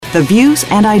The views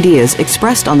and ideas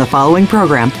expressed on the following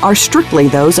program are strictly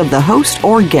those of the host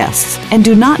or guests and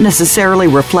do not necessarily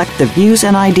reflect the views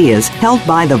and ideas held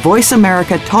by the Voice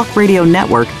America Talk Radio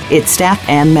Network, its staff,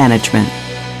 and management.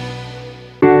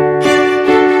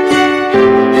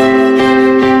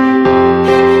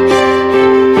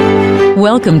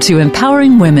 Welcome to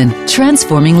Empowering Women,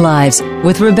 Transforming Lives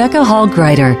with Rebecca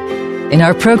Hall-Gruyter. In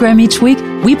our program each week,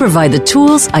 we provide the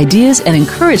tools, ideas, and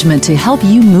encouragement to help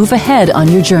you move ahead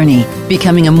on your journey,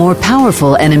 becoming a more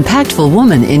powerful and impactful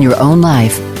woman in your own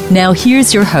life. Now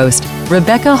here's your host,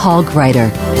 Rebecca Hall-Gruyter.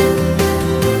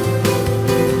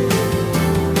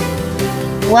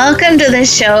 Welcome to the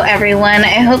show, everyone.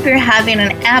 I hope you're having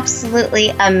an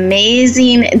absolutely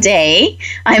amazing day.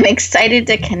 I'm excited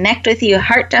to connect with you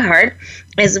heart to heart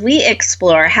as we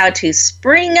explore how to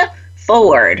spring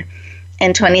forward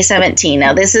in 2017.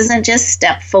 Now, this isn't just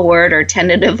step forward or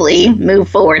tentatively move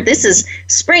forward. This is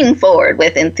spring forward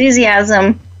with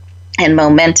enthusiasm and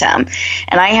momentum.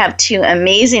 And I have two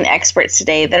amazing experts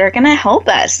today that are going to help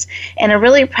us in a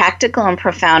really practical and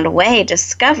profound way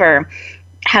discover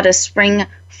how to spring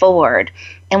forward.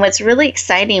 And what's really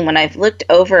exciting when I've looked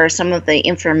over some of the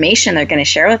information they're going to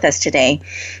share with us today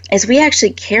is we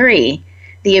actually carry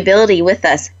the ability with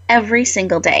us every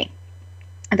single day.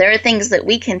 There are things that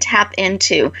we can tap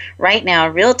into right now,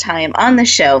 real time on the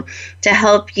show to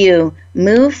help you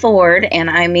move forward, and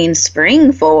I mean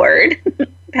spring forward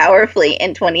powerfully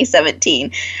in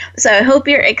 2017. So I hope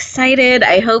you're excited.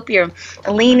 I hope you're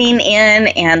leaning in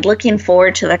and looking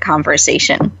forward to the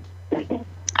conversation.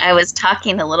 I was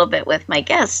talking a little bit with my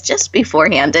guests just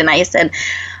beforehand, and I said,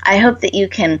 I hope that you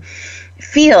can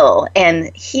feel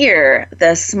and hear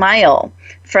the smile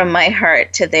from my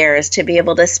heart to theirs to be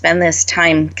able to spend this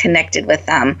time connected with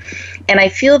them. And I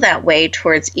feel that way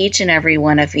towards each and every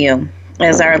one of you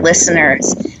as our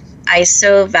listeners. I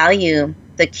so value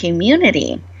the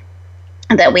community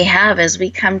that we have as we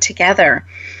come together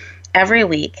every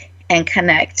week and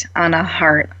connect on a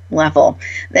heart level,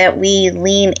 that we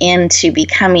lean into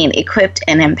becoming equipped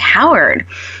and empowered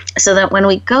so that when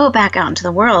we go back out into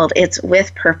the world, it's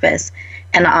with purpose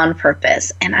and on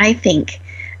purpose. And I think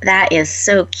that is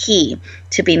so key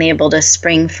to being able to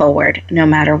spring forward no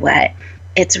matter what.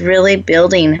 It's really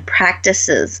building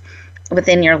practices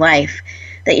within your life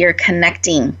that you're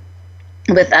connecting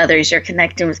with others, you're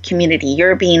connecting with community,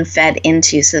 you're being fed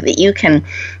into so that you can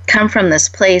come from this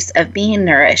place of being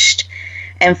nourished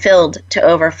and filled to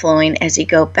overflowing as you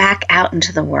go back out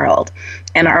into the world.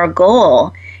 And our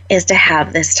goal is to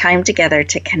have this time together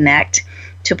to connect,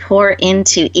 to pour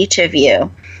into each of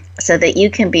you so that you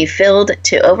can be filled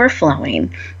to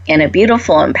overflowing in a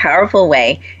beautiful and powerful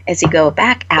way as you go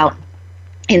back out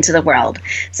into the world.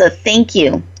 So thank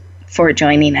you for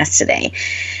joining us today.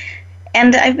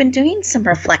 And I've been doing some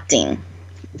reflecting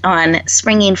on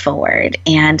springing forward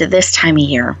and this time of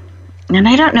year. And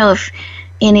I don't know if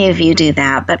any of you do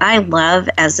that, but I love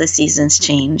as the seasons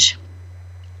change.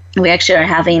 We actually are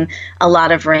having a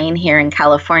lot of rain here in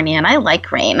California, and I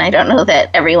like rain. I don't know that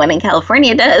everyone in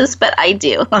California does, but I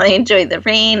do. I enjoy the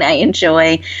rain. I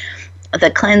enjoy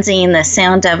the cleansing, the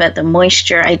sound of it, the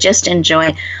moisture. I just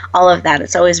enjoy all of that.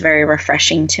 It's always very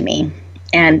refreshing to me.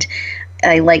 And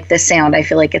I like the sound. I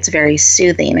feel like it's very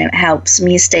soothing. It helps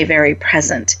me stay very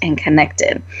present and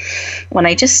connected when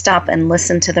I just stop and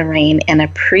listen to the rain and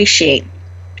appreciate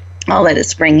all that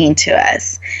it's bringing to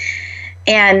us.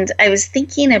 And I was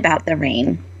thinking about the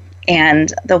rain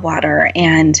and the water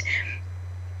and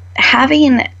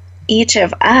having each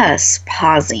of us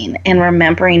pausing and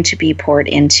remembering to be poured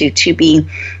into, to be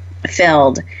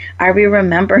filled. Are we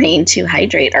remembering to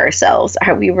hydrate ourselves?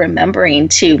 Are we remembering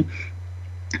to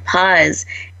pause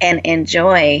and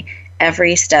enjoy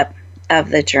every step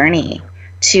of the journey,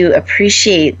 to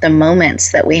appreciate the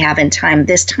moments that we have in time,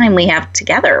 this time we have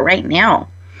together right now?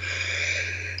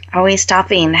 Are we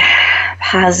stopping,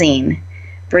 pausing,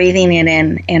 breathing it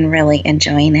in, and really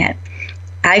enjoying it?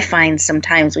 I find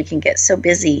sometimes we can get so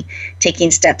busy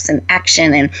taking steps in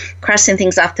action and crossing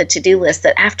things off the to-do list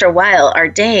that after a while our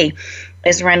day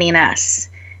is running us.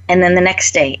 And then the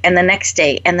next day, and the next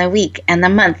day, and the week, and the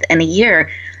month, and a year.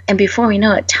 And before we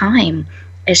know it, time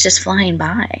is just flying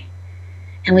by.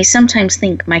 And we sometimes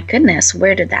think, my goodness,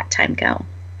 where did that time go?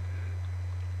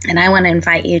 And I want to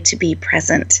invite you to be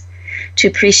present, to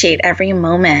appreciate every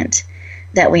moment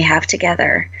that we have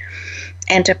together,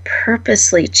 and to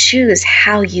purposely choose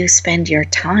how you spend your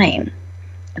time,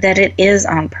 that it is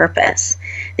on purpose,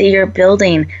 that you're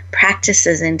building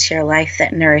practices into your life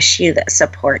that nourish you, that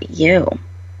support you,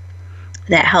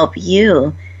 that help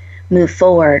you move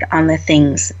forward on the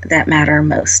things that matter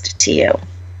most to you.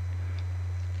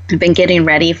 I've been getting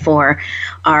ready for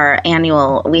our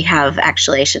annual, we have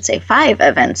actually, I should say, 5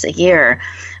 events a year,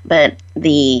 but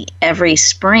every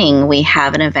spring we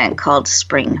have an event called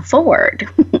Spring Forward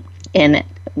in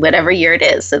whatever year it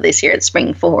is. So this year it's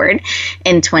Spring Forward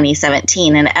in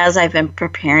 2017. And as I've been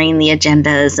preparing the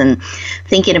agendas and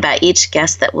thinking about each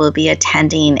guest that will be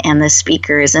attending and the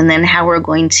speakers, and then how we're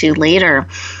going to later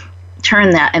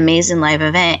turn that amazing live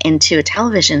event into a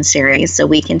television series so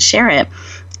we can share it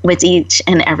with each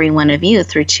and every one of you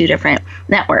through 2 different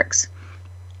networks.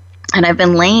 And I've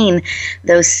been laying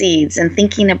those seeds and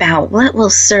thinking about what will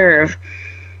serve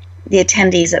the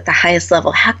attendees at the highest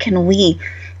level. How can we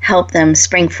help them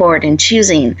spring forward in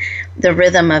choosing the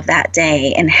rhythm of that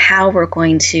day and how we're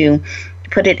going to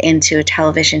put it into a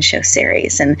television show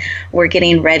series? And we're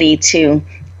getting ready to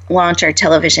launch our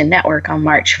television network on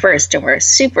March 1st, and we're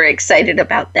super excited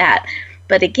about that.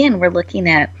 But again, we're looking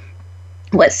at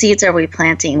what seeds are we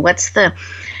planting? What's the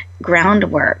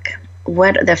groundwork?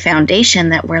 What the foundation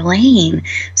that we're laying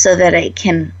so that it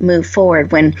can move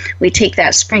forward when we take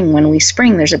that spring? When we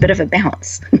spring, there's a bit of a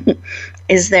bounce.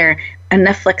 Is there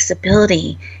enough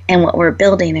flexibility in what we're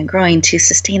building and growing to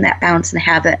sustain that bounce and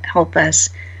have it help us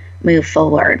move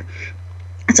forward?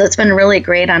 So it's been really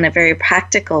great on a very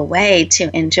practical way to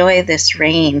enjoy this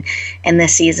rain and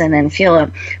this season and feel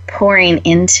it pouring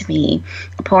into me,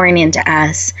 pouring into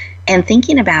us, and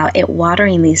thinking about it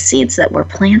watering these seeds that we're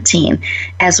planting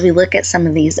as we look at some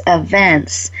of these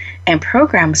events and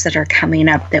programs that are coming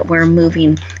up that we're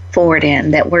moving forward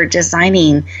in, that we're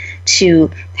designing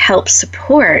to help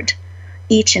support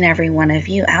each and every one of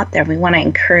you out there. We want to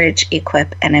encourage,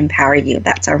 equip, and empower you.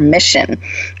 That's our mission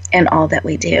in all that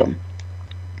we do.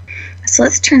 So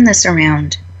let's turn this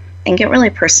around and get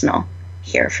really personal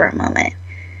here for a moment.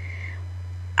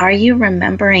 Are you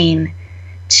remembering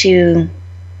to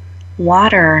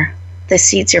water the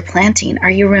seeds you're planting?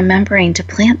 Are you remembering to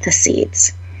plant the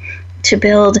seeds, to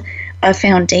build a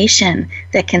foundation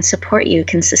that can support you,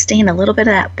 can sustain a little bit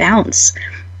of that bounce,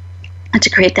 to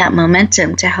create that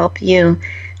momentum to help you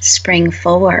spring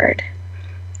forward?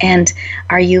 And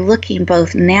are you looking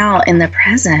both now in the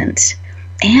present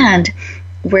and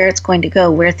where it's going to go,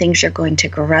 where things are going to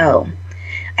grow?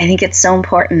 I think it's so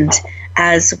important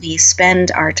as we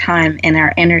spend our time and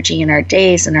our energy and our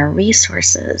days and our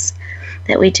resources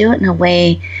that we do it in a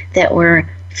way that we're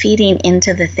feeding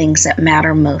into the things that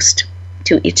matter most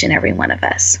to each and every one of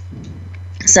us.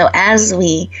 So as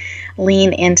we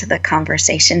lean into the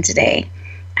conversation today,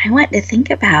 I want to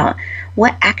think about,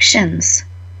 what actions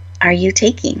are you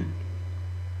taking?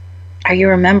 Are you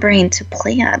remembering to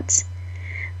plant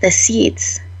the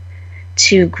seeds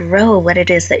to grow what it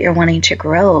is that you're wanting to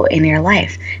grow in your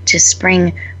life, to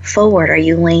spring forward? Are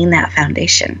you laying that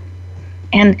foundation?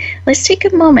 And let's take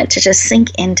a moment to just sink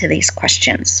into these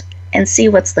questions and see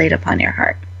what's laid upon your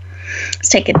heart. Let's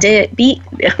take a big deep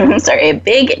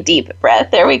breath.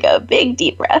 There we go. Big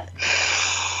deep breath.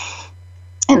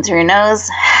 In through your nose,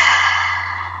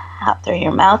 out through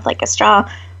your mouth like a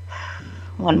straw.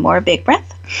 One more big breath.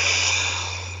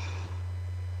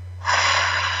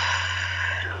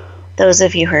 Those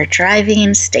of you who are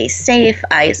driving, stay safe,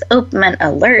 eyes open,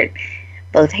 alert,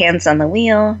 both hands on the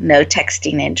wheel, no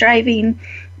texting and driving.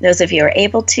 Those of you who are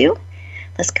able to,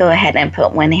 let's go ahead and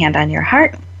put one hand on your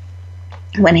heart,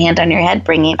 one hand on your head,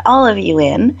 bringing all of you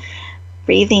in.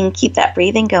 Breathing, keep that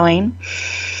breathing going.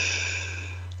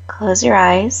 Close your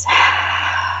eyes.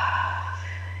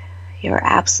 You're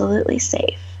absolutely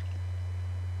safe.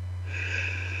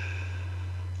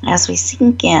 As we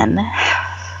sink in,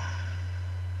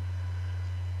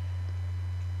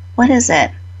 what is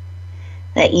it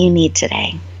that you need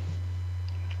today?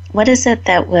 What is it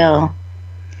that will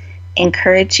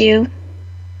encourage you,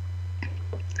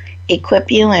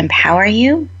 equip you, empower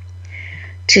you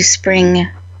to spring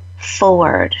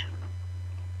forward?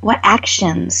 What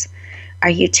actions are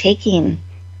you taking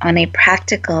on a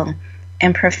practical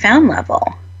and profound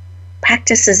level?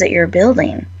 Practices that you're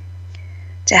building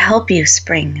to help you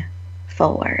spring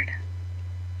forward.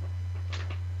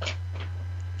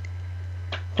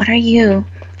 What are you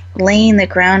laying the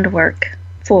groundwork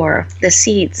for? The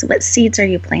seeds. What seeds are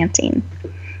you planting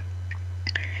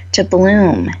to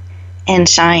bloom and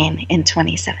shine in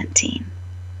 2017?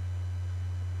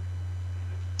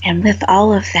 And with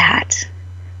all of that,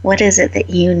 what is it that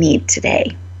you need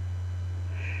today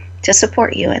to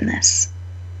support you in this,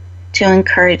 to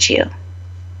encourage you,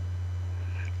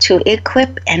 to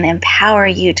equip and empower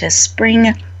you to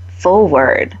spring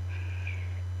forward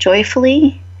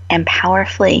joyfully and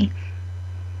powerfully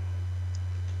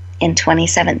in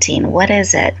 2017? What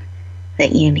is it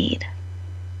that you need?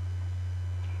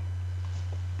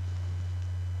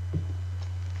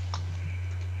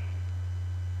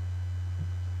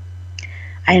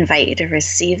 I invite you to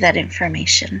receive that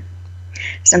information.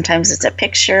 Sometimes it's a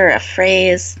picture, a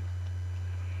phrase,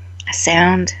 a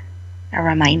sound, a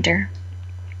reminder,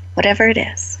 whatever it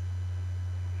is.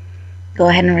 Go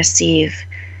ahead and receive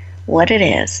what it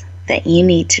is that you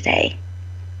need today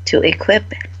to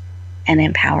equip and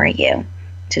empower you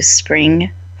to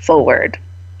spring forward.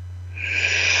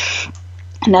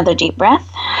 Another deep breath.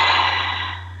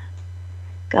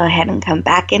 Go ahead and come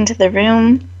back into the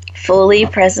room, fully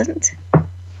present,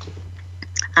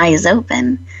 eyes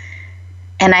open,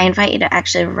 and I invite you to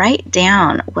actually write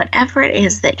down whatever it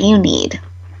is that you need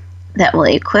that will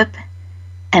equip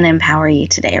and empower you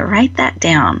today. Write that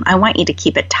down. I want you to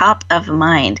keep it top of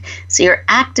mind so you're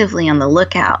actively on the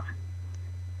lookout,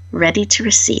 ready to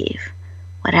receive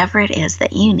whatever it is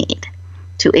that you need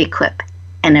to equip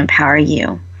and empower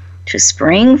you to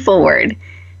spring forward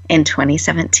in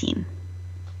 2017.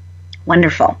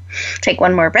 Wonderful. Take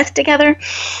one more breath together.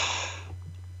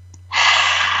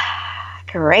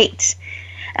 Great.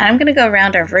 And I'm going to go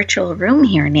around our virtual room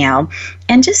here now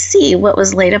and just see what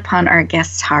was laid upon our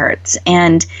guests' hearts.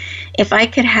 And if I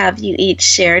could have you each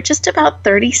share just about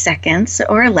 30 seconds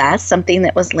or less, something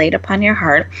that was laid upon your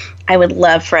heart, I would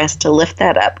love for us to lift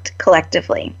that up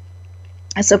collectively,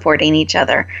 supporting each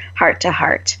other heart to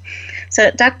heart.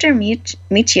 So Dr.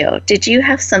 Michio, did you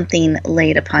have something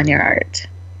laid upon your heart?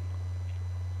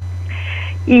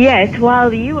 Yes,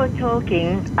 while you were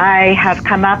talking, I have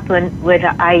come up with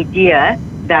an idea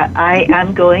that I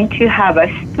am going to have a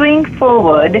Spring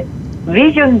Forward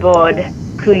Vision Board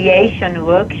Creation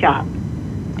Workshop.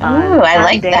 Oh, I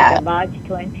like that. March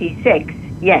 26th,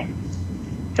 yes.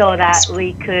 So that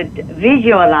we could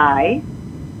visualize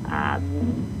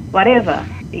whatever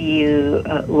you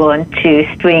want to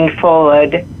spring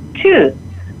forward to,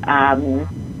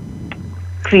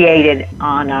 created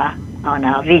on a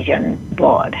vision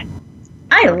board.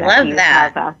 I love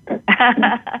that.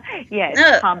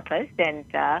 Yes, compass and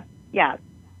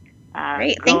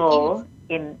great, goal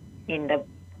in the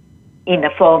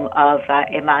form of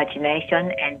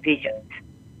imagination and visions.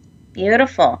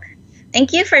 Beautiful.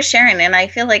 Thank you for sharing. And I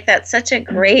feel like that's such a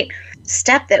great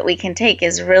step that we can take,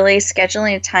 is really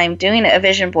scheduling time, doing a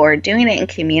vision board, doing it in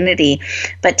community,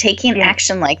 but taking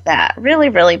action like that. Really,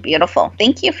 really beautiful.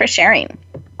 Thank you for sharing.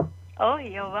 Oh,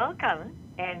 you're welcome.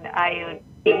 And I will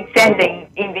be sending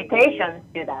invitations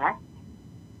to that.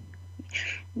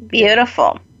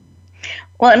 Beautiful.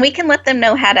 Well, and we can let them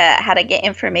know how to get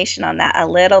information on that a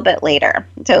little bit later.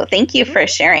 So thank you for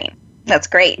sharing. That's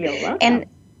great. You're welcome. And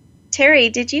Terry,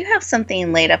 did you have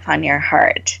something laid upon your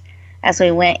heart as we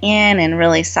went in and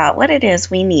really saw what it is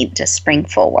we need to spring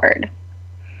forward?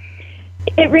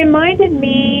 It reminded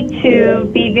me to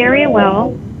be very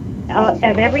aware of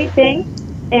everything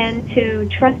and to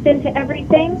trust into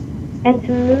everything and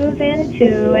to move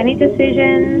into any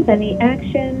decisions, any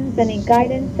actions, any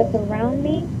guidance that's around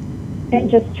me,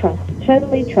 and just trust,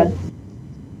 totally trust.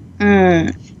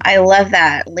 I love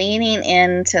that. Leaning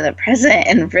into the present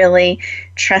and really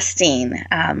trusting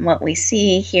what we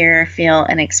see, hear, feel,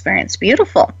 and experience.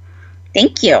 Beautiful.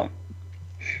 Thank you.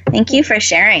 Thank you for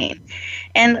sharing.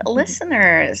 And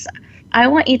listeners, I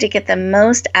want you to get the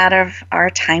most out of our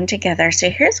time together.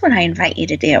 So here's what I invite you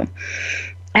to do.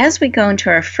 As we go into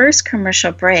our first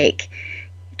commercial break,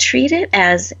 treat it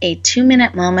as a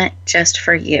 2-minute moment just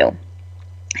for you.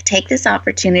 Take this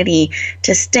opportunity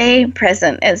to stay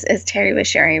present, as Terry was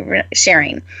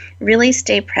sharing. Really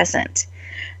stay present.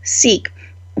 Seek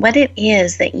what it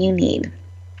is that you need,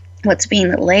 what's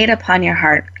being laid upon your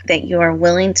heart that you are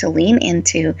willing to lean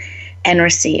into and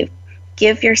receive.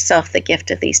 Give yourself the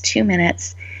gift of these 2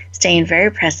 minutes, staying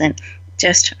very present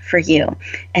just for you.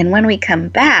 And when we come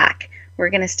back, we're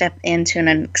going to step into an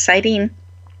exciting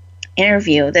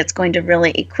interview that's going to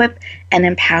really equip and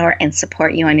empower and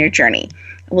support you on your journey.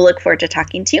 We'll look forward to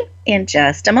talking to you in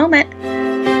just a moment.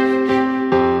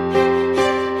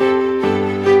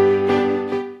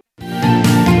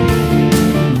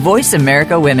 Voice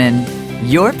America Women.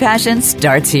 Your passion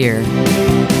starts here.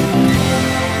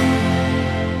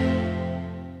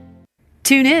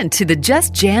 Tune in to the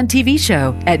Just Jan TV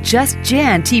show at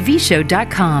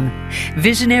justjantvshow.com.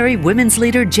 Visionary women's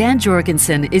leader Jan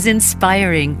Jorgensen is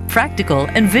inspiring, practical,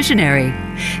 and visionary.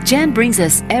 Jan brings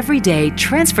us everyday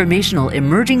transformational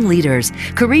emerging leaders,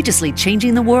 courageously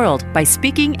changing the world by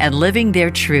speaking and living their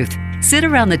truth. Sit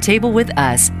around the table with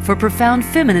us for profound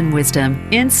feminine wisdom,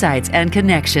 insights, and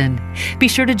connection. Be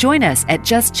sure to join us at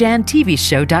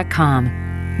justjantvshow.com.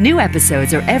 New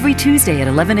episodes are every Tuesday at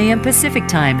 11 a.m. Pacific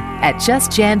Time at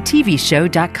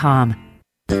justjantvshow.com.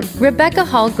 Rebecca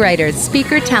Hall Greider's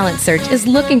Speaker Talent Search is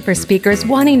looking for speakers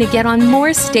wanting to get on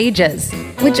more stages.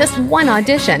 With just one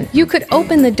audition, you could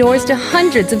open the doors to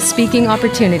hundreds of speaking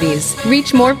opportunities,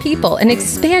 reach more people, and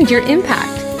expand your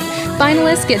impact.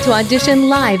 Finalists get to audition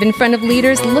live in front of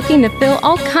leaders looking to fill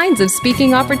all kinds of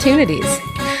speaking opportunities.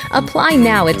 Apply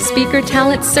now at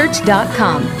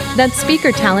SpeakerTalentSearch.com. That's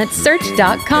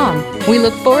SpeakerTalentSearch.com. We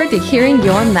look forward to hearing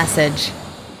your message.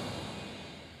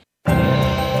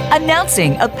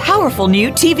 Announcing a powerful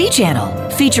new TV channel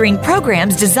featuring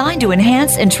programs designed to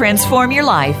enhance and transform your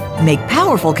life. Make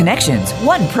powerful connections,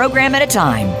 one program at a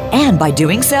time. And by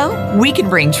doing so, we can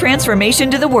bring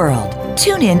transformation to the world.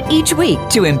 Tune in each week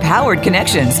to Empowered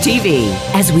Connections TV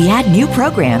as we add new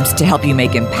programs to help you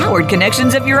make empowered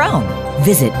connections of your own.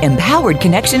 Visit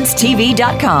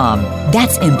EmpoweredConnectionsTV.com.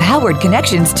 That's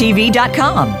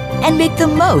EmpoweredConnectionsTV.com. And make the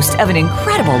most of an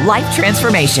incredible life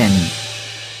transformation.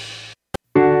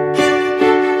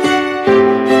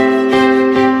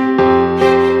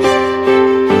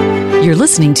 You're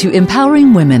listening to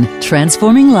Empowering Women,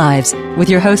 Transforming Lives with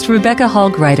your host, Rebecca Hall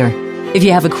Greider. If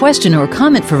you have a question or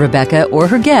comment for Rebecca or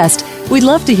her guest, we'd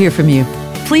love to hear from you.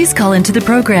 Please call into the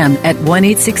program at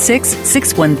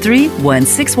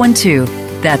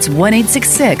 1-866-613-1612. That's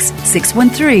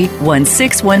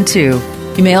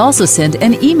 1-866-613-1612. You may also send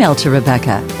an email to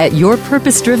Rebecca at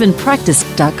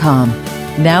yourpurposedrivenpractice.com.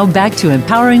 Now back to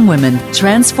Empowering Women,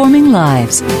 Transforming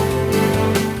Lives.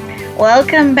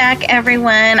 Welcome back,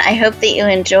 everyone. I hope that you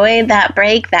enjoyed that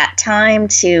break, that time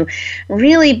to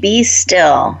really be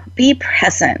still, be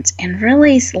present, and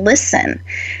really listen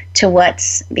to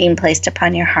what's being placed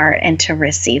upon your heart and to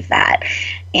receive that.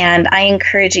 And I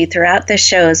encourage you throughout the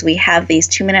shows, we have these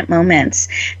 2-minute moments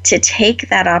to take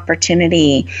that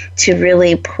opportunity to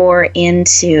really pour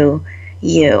into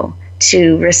you,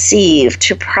 to receive,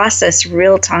 to process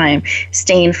real time,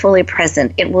 staying fully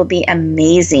present. It will be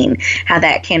amazing how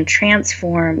that can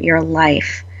transform your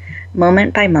life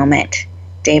moment by moment,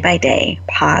 day by day,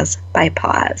 pause by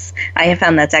pause. I have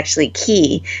found that's actually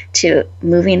key to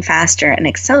moving faster and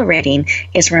accelerating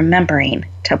is remembering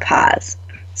to pause.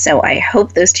 So I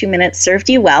hope those 2 minutes served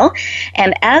you well.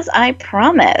 And as I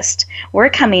promised,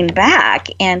 we're coming back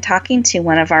and talking to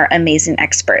one of our amazing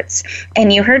experts.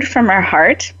 And you heard from our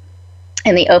heart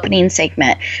in the opening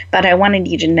segment, but I wanted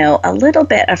you to know a little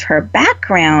bit of her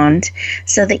background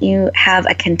so that you have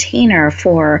a container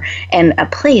for and a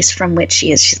place from which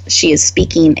she is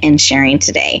speaking and sharing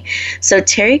today. So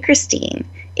Terry Christine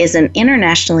is an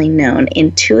internationally known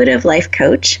intuitive life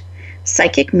coach,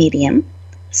 psychic medium,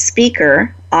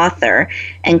 speaker, author,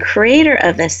 and creator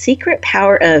of The Secret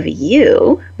Power of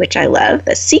You, which I love,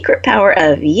 The Secret Power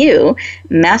of You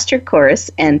Master Course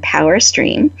and Power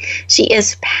Stream. She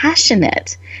is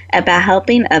passionate about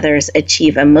helping others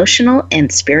achieve emotional and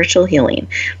spiritual healing.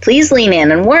 Please lean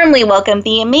in and warmly welcome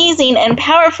the amazing and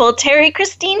powerful Terry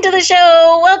Christine to the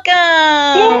show.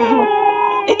 Welcome!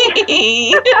 Thank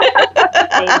you.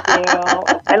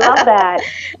 I love that.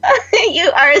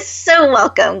 You are so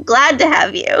welcome. Glad to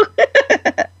have you.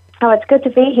 Oh, it's good to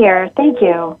be here. Thank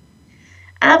you.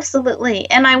 Absolutely.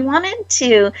 And I wanted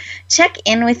to check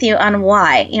in with you on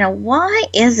why. Why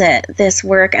is it this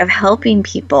work of helping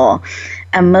people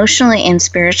emotionally and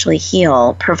spiritually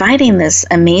heal, providing this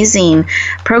amazing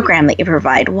program that you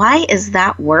provide? Why is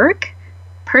that work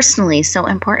personally so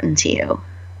important to you?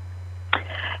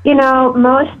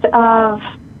 Most of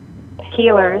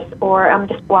healers, or I'm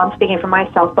speaking for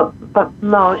myself, but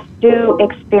most do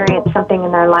experience something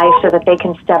in their life so that they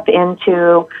can step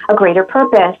into a greater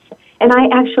purpose. And I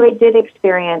actually did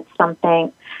experience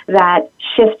something that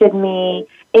shifted me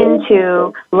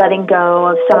into letting go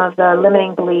of some of the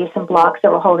limiting beliefs and blocks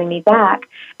that were holding me back.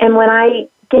 And when I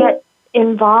get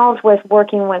involved with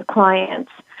working with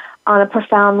clients on a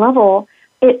profound level,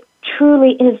 it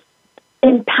truly is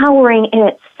empowering in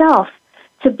itself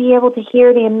to be able to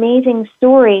hear the amazing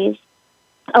stories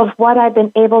of what I've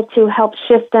been able to help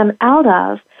shift them out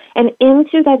of and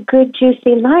into that good,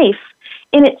 juicy life.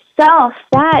 In itself,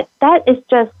 that is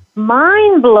just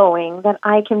mind-blowing that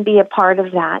I can be a part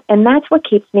of that, and that's what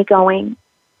keeps me going.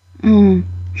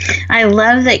 I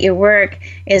love that your work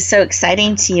is so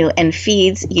exciting to you and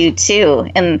feeds you too.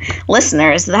 And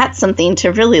listeners, that's something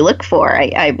to really look for,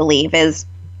 I believe, is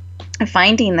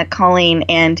finding the calling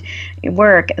and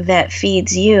work that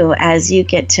feeds you as you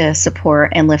get to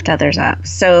support and lift others up.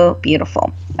 So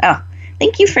beautiful. Oh,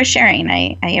 thank you for sharing.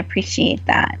 I appreciate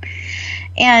that.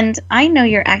 And I know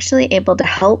you're actually able to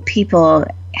help people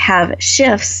have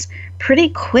shifts pretty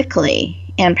quickly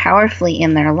and powerfully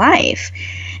in their life.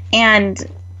 And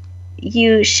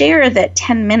you share that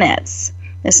 10 minutes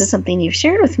this is something you've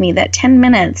shared with me, that 10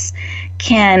 minutes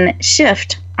can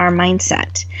shift our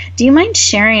mindset. Do you mind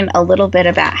sharing a little bit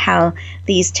about how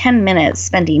these 10 minutes,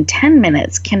 spending 10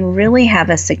 minutes, can really have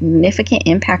a significant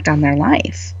impact on their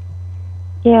life?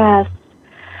 Yes.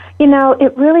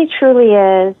 It really truly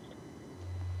is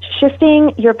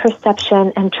shifting your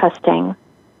perception and trusting.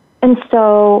 And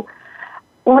so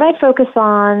what I focus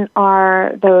on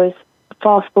are those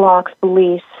false blocks,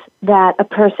 beliefs that a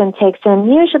person takes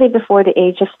in, usually before the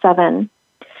age of 7.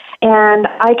 And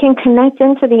I can connect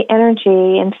into the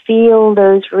energy and feel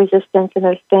those resistance and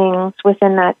those things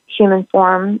within that human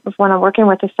form of when I'm working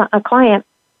with a client.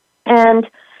 And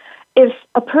if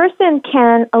a person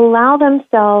can allow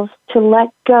themselves to let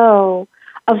go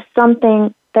of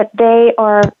something that they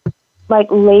are like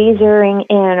lasering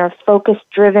in or focus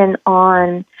driven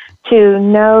on, to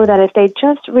know that if they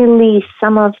just release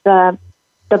some of the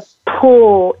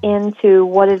pull into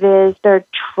what it is they're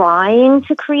trying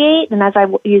to create, and as I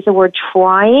use the word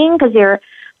trying because they're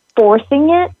forcing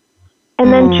it,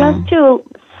 and then just to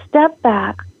step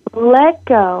back, let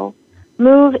go,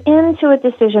 move into a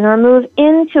decision or move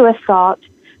into a thought,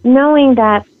 knowing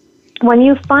that when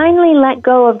you finally let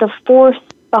go of the force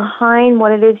behind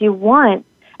what it is you want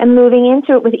and moving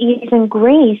into it with ease and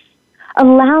grace,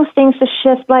 allows things to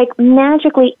shift like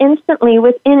magically, instantly,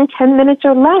 within 10 minutes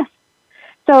or less.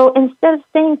 So instead of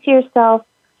saying to yourself,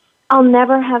 I'll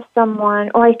never have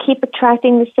someone, or I keep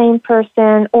attracting the same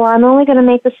person, or I'm only going to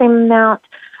make the same amount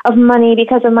of money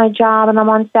because of my job and I'm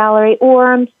on salary,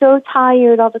 or I'm so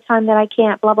tired all the time that I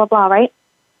can't, blah, blah, blah, right?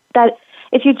 That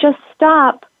if you just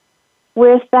stop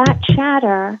with that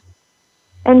chatter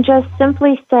and just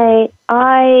simply say,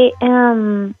 I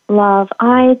am love,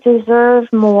 I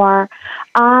deserve more,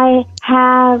 I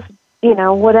have,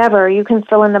 whatever, you can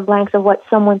fill in the blanks of what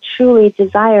someone truly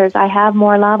desires. I have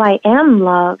more love, I am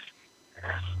love.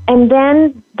 And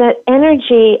then the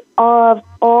energy of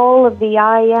all of the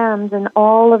I ams and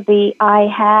all of the I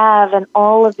have and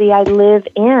all of the I live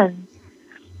in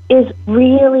is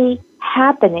really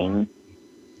happening.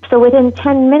 So within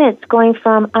 10 minutes, going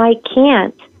from I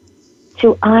can't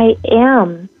to I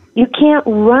am. You can't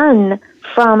run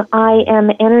from I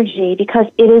am energy because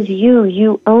it is you.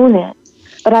 You own it.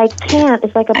 But I can't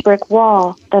is like a brick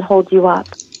wall that holds you up.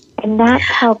 And that's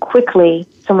how quickly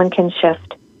someone can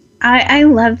shift. I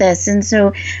love this. And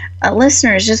so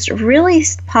listeners, just really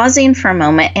pausing for a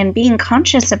moment and being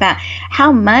conscious about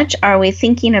how much are we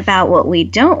thinking about what we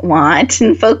don't want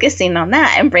and focusing on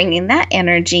that and bringing that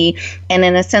energy and,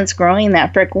 in a sense, growing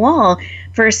that brick wall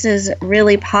versus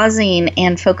really pausing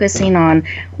and focusing on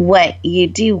what you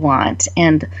do want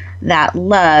and that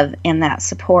love and that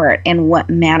support and what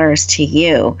matters to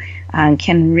you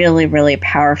can really, really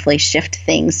powerfully shift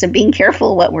things. So being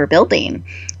careful what we're building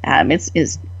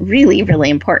is really, really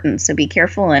important. So be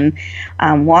careful and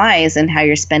wise in how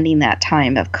you're spending that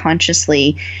time of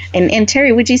consciously. And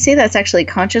Terry, would you say that's actually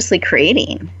consciously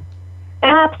creating?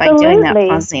 Absolutely. By doing that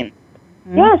pausing.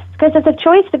 Mm-hmm. Yes, because it's a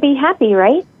choice to be happy,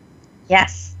 right?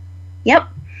 Yes. Yep.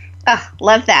 Oh,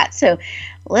 love that. So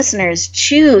listeners,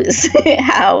 choose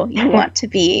how you want to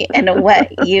be and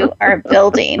what you are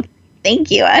building.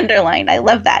 Thank you. Underline. I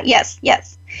love that. Yes,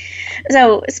 yes.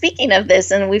 So speaking of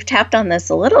this, and we've tapped on this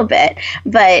a little bit,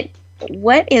 but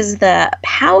what is the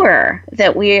power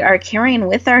that we are carrying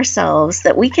with ourselves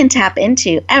that we can tap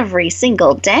into every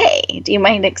single day? Do you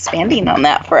mind expanding on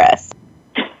that for us?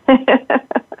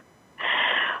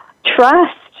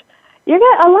 Trust. You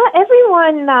got a lot.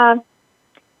 Everyone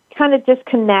kind of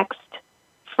disconnects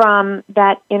from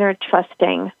that inner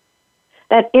trusting,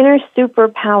 that inner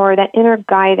superpower, that inner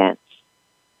guidance.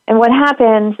 And what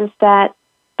happens is that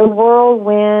the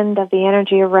whirlwind of the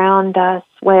energy around us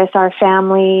with our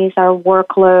families, our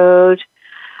workload,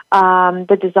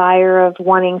 the desire of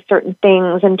wanting certain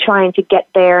things and trying to get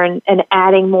there and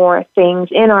adding more things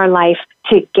in our life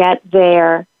to get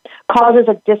there causes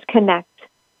a disconnect,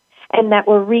 and that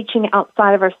we're reaching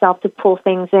outside of ourselves to pull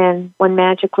things in when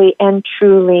magically and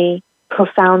truly,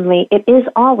 profoundly, it is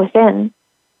all within.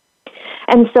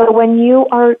 And so when you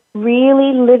are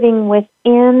really living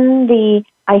within the,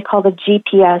 I call the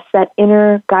GPS, that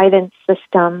inner guidance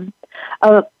system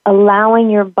of allowing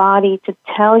your body to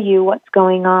tell you what's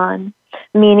going on,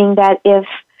 meaning that if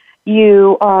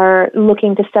you are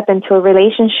looking to step into a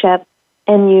relationship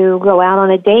and you go out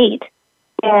on a date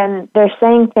and they're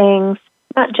saying things,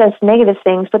 not just negative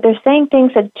things, but they're saying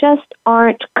things that just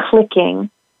aren't clicking,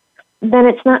 then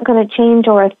it's not going to change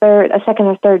over a second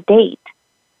or third date.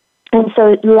 And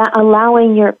so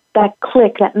allowing that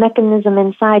click, that mechanism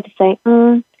inside to say,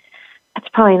 that's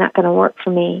probably not going to work for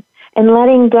me, and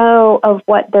letting go of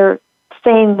what they're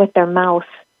saying with their mouth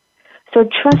So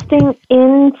trusting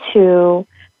into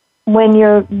when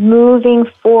you're moving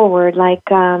forward, like,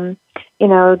 the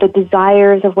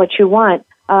desires of what you want,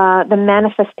 the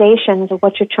manifestations of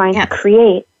what you're trying to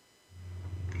create.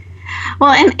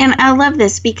 Well, and I love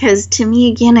this because to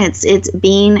me, again, it's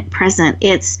being present.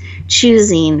 It's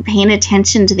choosing, paying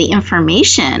attention to the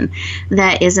information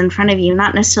that is in front of you,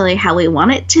 not necessarily how we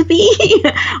want it to be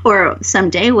or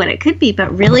someday what it could be,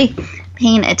 but really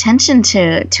paying attention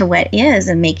to what is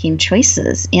and making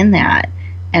choices in that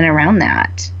and around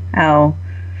that. Oh,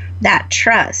 that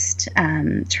trust,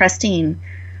 trusting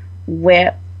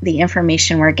what the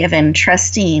information we're given,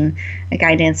 trusting the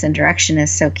guidance and direction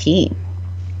is so key.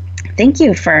 Thank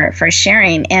you for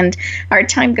sharing. And our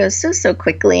time goes so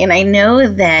quickly. And I know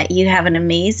that you have an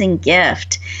amazing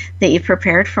gift that you've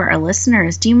prepared for our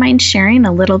listeners. Do you mind sharing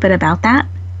a little bit about that?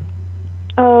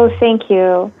 Oh, thank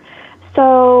you.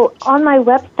 So on my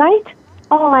website,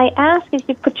 all I ask is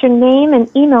you put your name and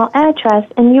email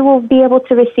address, and you will be able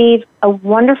to receive a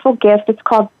wonderful gift. It's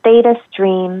called Theta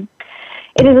Stream.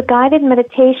 It is a guided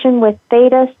meditation with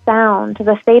theta sound.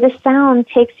 The theta sound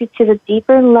takes you to the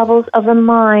deeper levels of the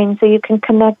mind so you can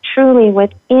connect truly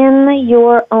within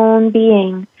your own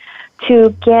being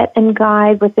to get and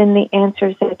guide within the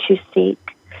answers that you seek.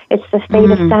 It's the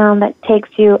theta sound that takes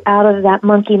you out of that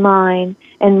monkey mind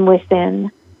and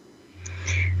within.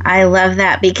 I love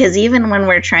that because even when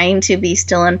we're trying to be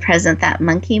still and present, that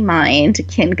monkey mind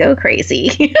can go crazy.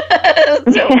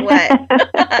 So what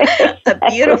a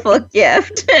beautiful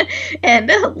gift.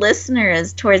 And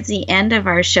listeners, towards the end of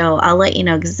our show, I'll let you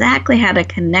know exactly how to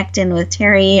connect in with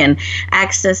Terry and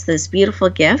access this beautiful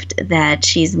gift that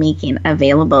she's making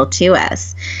available to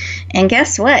us. And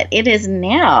guess what? It is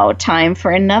now time for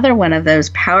another one of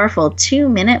those powerful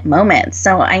 2-minute moments.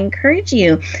 So I encourage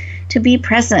you to be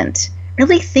present.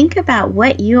 Really think about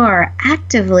what you are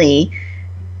actively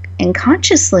and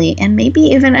consciously and maybe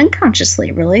even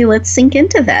unconsciously, really, let's sink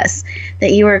into this,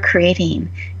 that you are creating,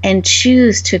 and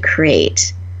choose to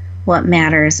create what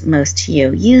matters most to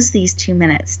you. Use these 2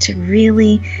 minutes to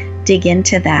really dig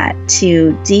into that,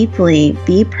 to deeply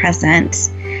be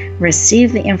present,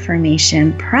 receive the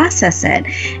information, process it,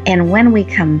 and when we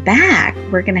come back,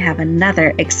 we're going to have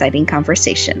another exciting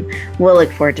conversation. We'll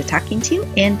look forward to talking to you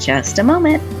in just a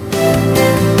moment.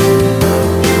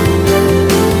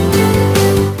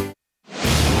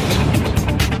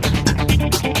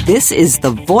 This is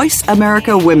the Voice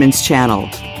America Women's Channel,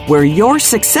 where your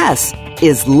success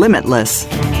is limitless.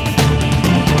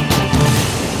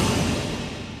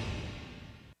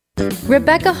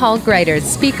 Rebecca Hall Greider's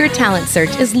Speaker Talent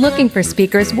Search is looking for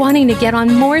speakers wanting to get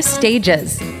on more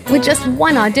stages. With just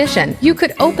one audition, you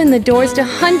could open the doors to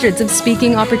hundreds of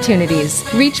speaking opportunities,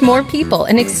 reach more people,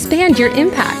 and expand your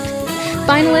impact.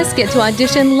 Finalists get to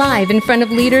audition live in front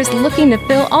of leaders looking to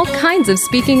fill all kinds of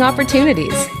speaking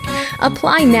opportunities.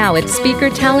 Apply now at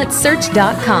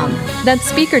SpeakerTalentSearch.com.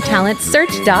 That's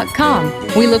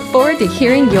SpeakerTalentSearch.com. We look forward to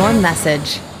hearing your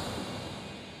message.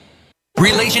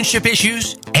 Relationship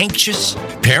issues? Anxious?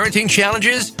 Parenting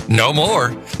challenges? No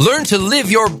more. Learn to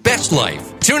live your best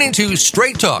life. Tune into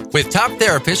Straight Talk with top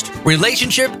therapist,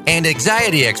 relationship, and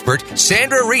anxiety expert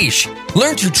Sandra Reish.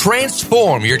 Learn to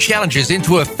transform your challenges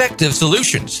into effective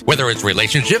solutions. Whether it's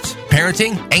relationships,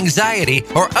 parenting, anxiety,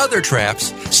 or other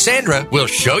traps, Sandra will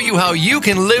show you how you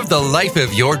can live the life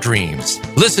of your dreams.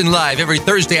 Listen live every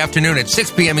Thursday afternoon at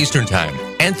 6 p.m. Eastern Time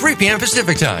and 3 p.m.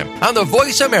 Pacific Time on the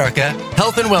Voice America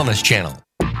Health and Wellness Channel.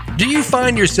 Do you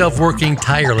find yourself working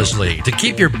tirelessly to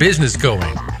keep your business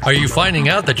going? Are you finding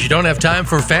out that you don't have time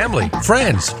for family,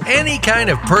 friends, any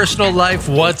kind of personal life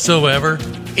whatsoever?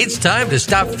 It's time to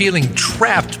stop feeling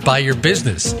trapped by your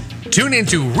business. Tune in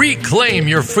to Reclaim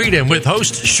Your Freedom with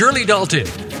host Shirley Dalton.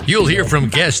 You'll hear from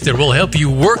guests that will help you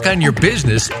work on your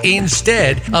business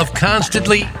instead of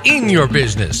constantly in your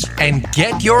business and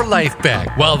get your life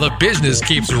back while the business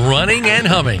keeps running and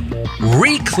humming.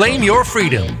 Reclaim Your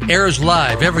Freedom airs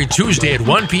live every Tuesday at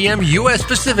 1 p.m. U.S.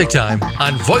 Pacific Time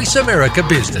on Voice America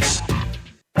Business.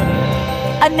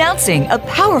 Announcing a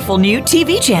powerful new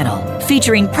TV channel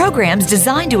featuring programs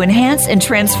designed to enhance and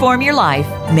transform your life.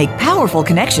 Make powerful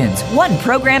connections, one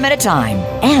program at a time.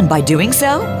 And by doing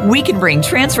so, we can bring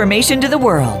transformation to the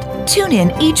world. Tune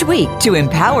in each week to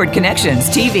Empowered Connections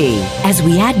TV as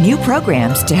we add new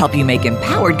programs to help you make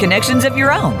empowered connections of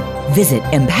your own. Visit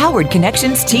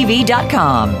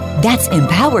EmpoweredConnectionsTV.com. That's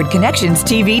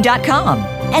EmpoweredConnectionsTV.com.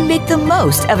 And make the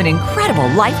most of an incredible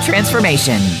life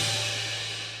transformation.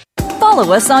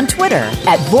 Follow us on Twitter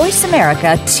at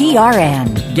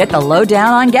VoiceAmericaTRN. Get the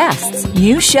lowdown on guests,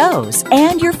 new shows,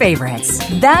 and your favorites.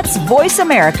 That's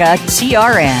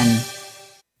VoiceAmericaTRN.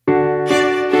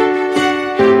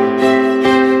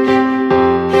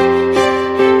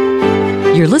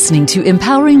 You're listening to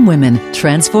Empowering Women,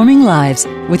 Transforming Lives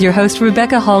with your host,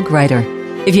 Rebecca Hall Greider.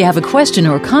 If you have a question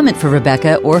or comment for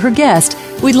Rebecca or her guest,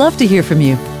 we'd love to hear from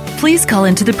you. Please call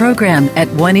into the program at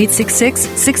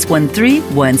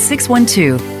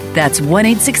 1-866-613-1612. That's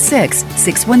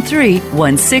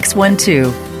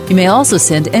 1-866-613-1612. You may also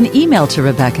send an email to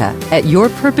Rebecca at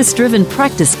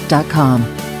yourpurposedrivenpractice.com.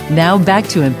 Now back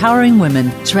to Empowering Women,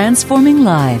 Transforming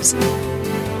Lives.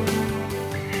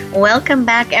 Welcome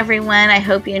back, everyone. I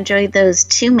hope you enjoyed those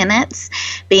 2 minutes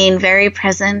being very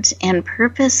present and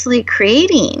purposely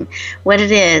creating what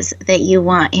it is that you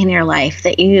want in your life,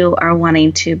 that you are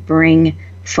wanting to bring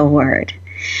forward.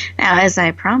 Now, as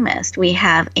I promised, we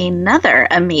have another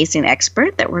amazing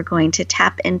expert that we're going to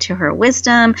tap into her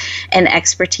wisdom and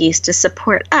expertise to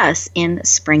support us in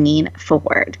springing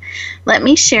forward. Let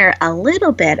me share a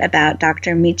little bit about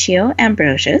Dr. Michio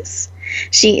Ambrosius.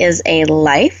 She is a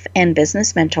life and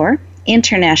business mentor,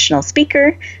 international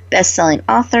speaker, best-selling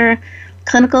author,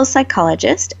 clinical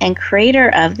psychologist, and creator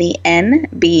of the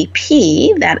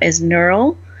NBP, that is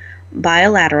Neural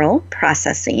Bilateral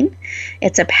Processing.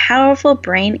 It's a powerful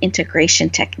brain integration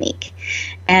technique.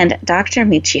 And Dr.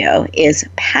 Michio is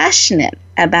passionate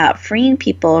about freeing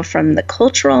people from the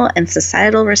cultural and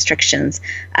societal restrictions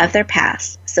of their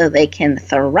past so they can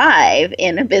thrive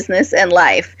in business and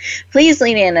life. Please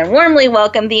lean in and warmly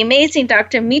welcome the amazing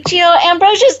Dr. Michio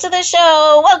Ambrosius to the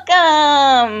show.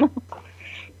 Welcome.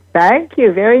 Thank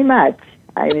you very much.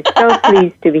 I'm so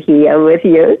pleased to be here with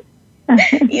you.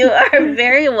 You are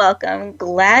very welcome.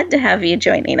 Glad to have you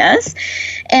joining us.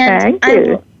 And Thank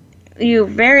you. You're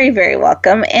very, very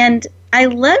welcome. And I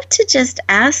love to just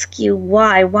ask you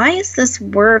why. Why is this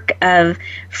work of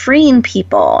freeing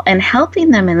people and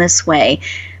helping them in this way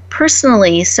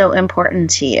personally so important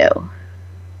to you?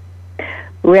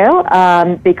 Well,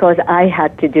 because I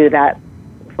had to do that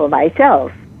for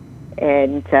myself.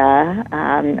 And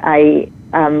I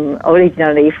am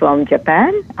originally from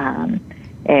Japan.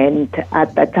 And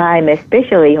at the time,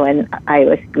 especially when I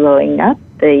was growing up,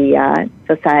 the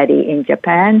society in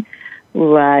Japan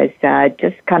was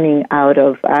just coming out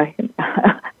of, I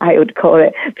would call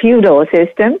it, feudal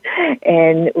system,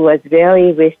 and was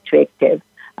very restrictive,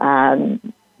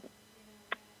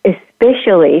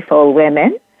 especially for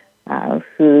women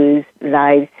whose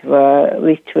lives were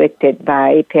restricted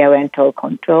by parental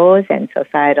controls and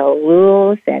societal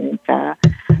rules and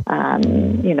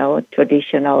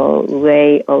traditional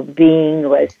way of being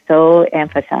was so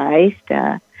emphasized.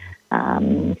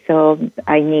 So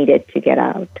I needed to get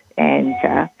out and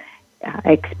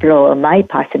explore my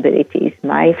possibilities,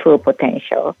 my full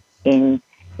potential in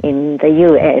the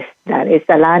U.S. That is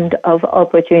the land of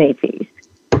opportunities.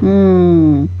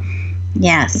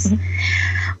 Yes. Mm-hmm.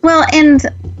 Well, and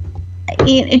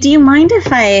do you mind if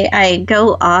I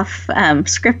go off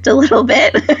script a little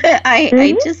bit?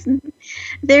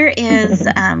 There is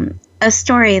a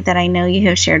story that I know you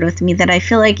have shared with me that I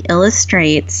feel like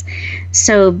illustrates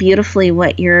so beautifully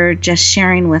what you're just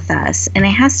sharing with us, and it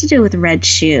has to do with red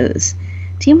shoes.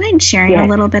 Do you mind sharing a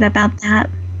little bit about that?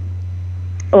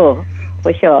 Oh,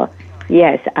 for sure.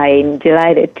 Yes, I'm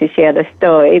delighted to share the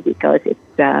story because it's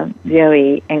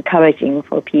very encouraging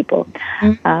for people.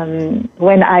 Mm-hmm.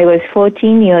 When I was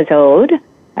 14 years old,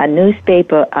 a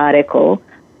newspaper article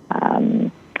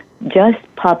just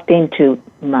popped into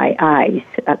my eyes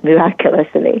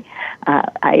miraculously.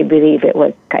 I believe it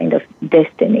was kind of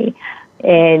destiny.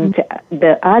 And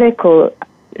the article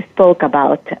spoke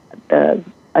about a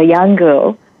young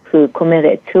girl who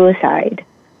committed suicide,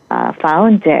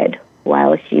 found dead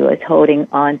while she was holding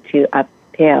on to a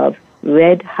pair of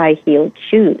red high-heeled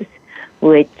shoes,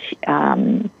 which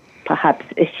perhaps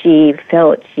she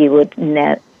felt she would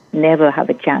never have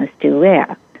a chance to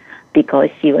wear, because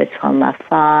she was from a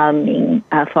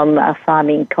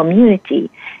farming community,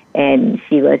 and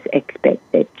she was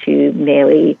expected to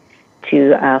marry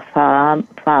to a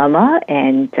farmer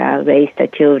and raise the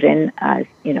children as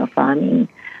farming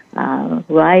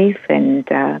wife and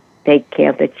take care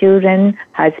of the children,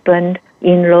 husband,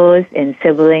 in-laws, and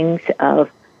siblings of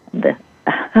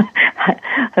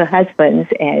her husbands,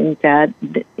 and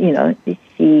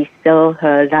she saw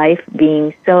her life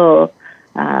being so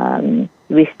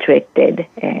restricted,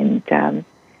 and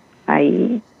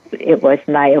it was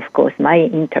my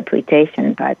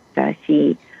interpretation, but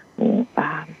she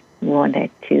wanted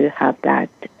to have that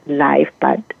life,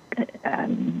 but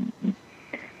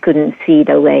couldn't see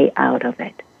the way out of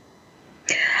it.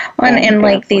 Well, and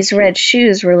like these red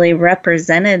shoes really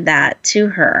represented that to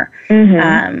her.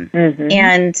 Mm-hmm.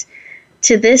 And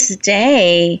to this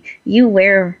day, you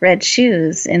wear red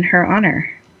shoes in her honor.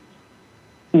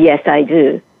 Yes, I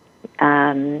do.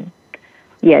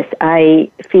 yes,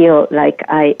 I feel like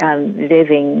I am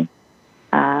living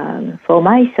for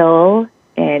my soul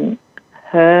and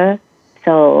her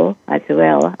soul as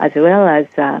well as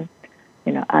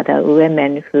other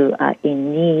women who are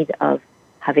in need of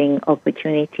having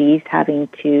opportunities, having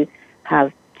to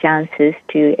have chances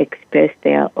to express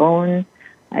their own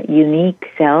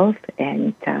unique self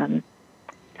and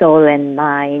soul and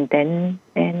mind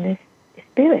and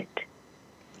spirit.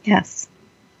 Yes.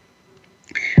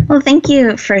 Well, thank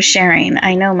you for sharing.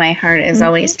 I know my heart is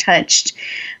always touched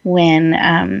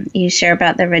when you share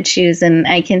about the red shoes, and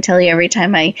I can tell you every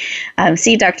time I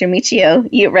see Dr. Michio,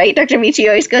 right? Dr. Michio,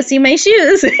 always go see my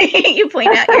shoes. You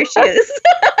point out your shoes.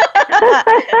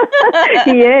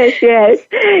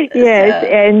 yes.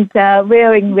 And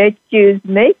wearing red shoes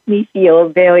makes me feel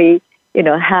very,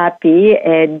 happy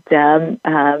and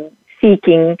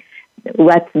seeking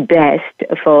what's best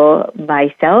for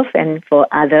myself and for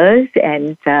others,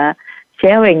 and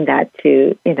sharing that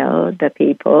to the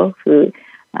people who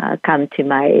come to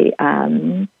my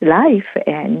life,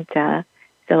 and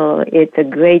so it's a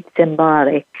great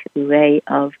symbolic way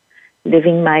of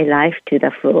living my life to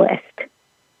the fullest.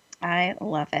 I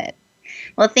love it.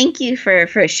 Well, thank you for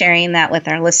sharing that with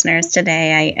our listeners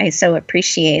today. I so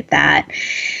appreciate that.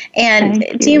 And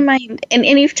do you mind, and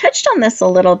you've touched on this a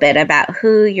little bit about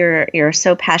who you're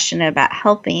so passionate about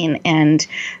helping and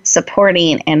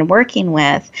supporting and working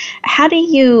with. How do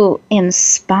you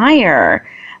inspire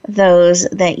those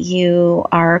that you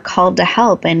are called to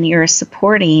help and you're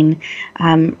supporting,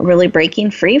 really breaking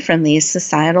free from these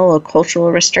societal or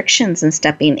cultural restrictions and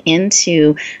stepping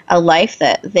into a life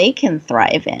that they can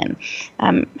thrive in?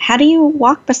 How do you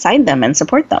walk beside them and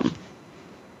support them?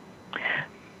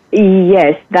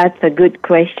 Yes, that's a good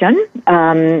question.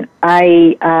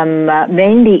 I am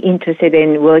mainly interested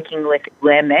in working with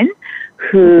women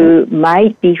who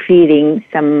might be feeling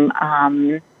some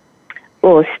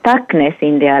or stuckness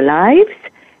in their lives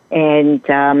and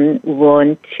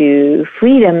want to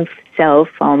free themselves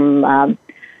from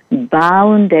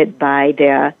bounded by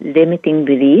their limiting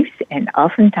beliefs. And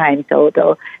oftentimes,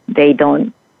 although they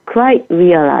don't quite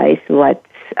realize what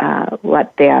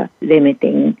their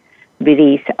limiting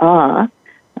beliefs are,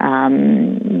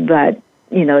 but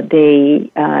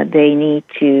they need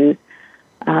to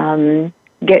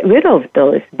get rid of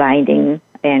those binding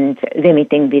and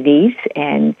limiting beliefs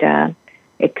and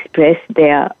express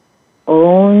their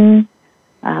own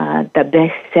the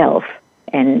best self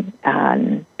and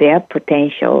their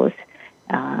potentials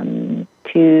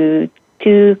to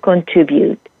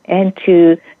contribute and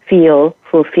to feel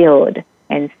fulfilled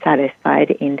and satisfied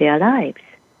in their lives.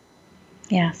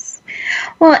 Yes.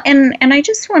 Well, and I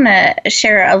just want to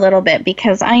share a little bit,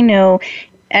 because I know,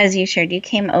 as you shared, you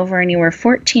came over and you were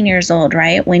 14 years old,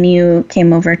 right, when you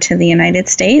came over to the United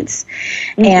States?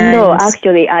 And no,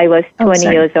 actually, I was 20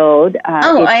 years old.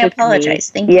 I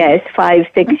apologize. Thank you. Yes,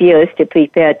 5-6 years to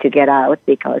prepare to get out,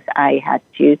 because I had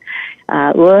to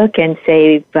work and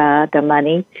save the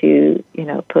money to,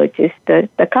 purchase the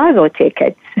cargo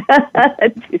tickets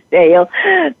to sail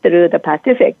through the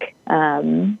Pacific.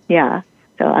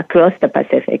 So across the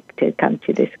Pacific to come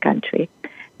to this country.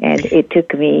 And it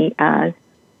took me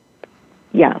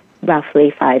roughly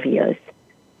 5 years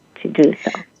to do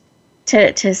so.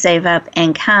 To save up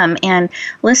and come. And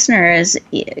listeners,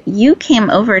 you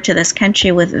came over to this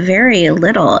country with very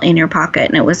little in your pocket,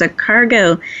 and it was a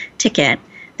cargo ticket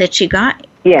that you got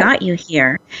you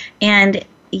here. And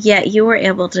yet you were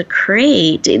able to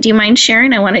create. Do you mind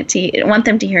sharing? I want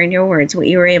them to hear in your words what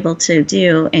you were able to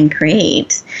do and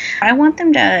create. I want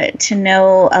them to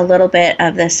know a little bit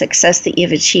of the success that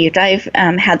you've achieved. I've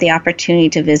had the opportunity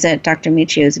to visit Dr.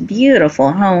 Michio's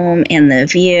beautiful home and the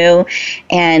view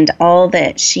and all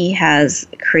that she has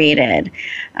created.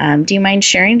 Do you mind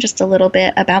sharing just a little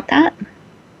bit about that?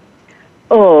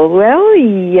 Oh, well,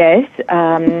 yes.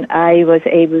 I was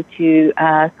able to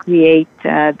create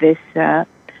this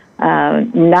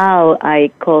now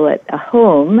I call it a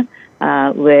home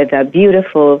with a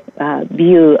beautiful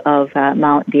view of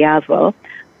Mount Diablo,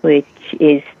 which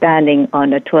is standing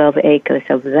on 12 acres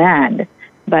of land.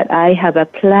 But I have a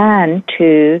plan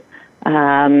to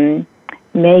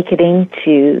make it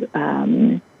into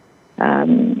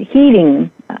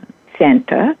healing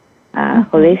center,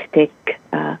 holistic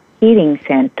healing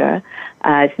center,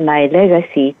 as my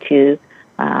legacy to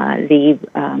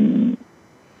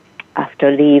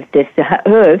leave this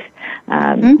earth,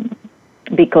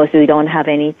 because we don't have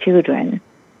any children.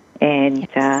 And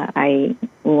I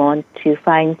want to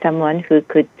find someone who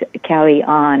could carry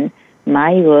on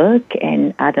my work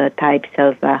and other types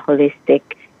of holistic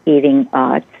healing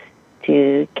arts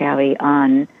to carry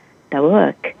on the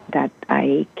work that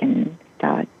I can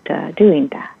start doing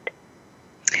that.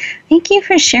 Thank you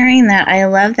for sharing that. I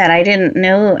love that. I didn't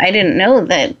know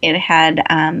that it had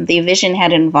the vision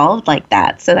had involved like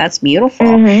that. So that's beautiful.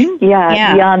 Mm-hmm.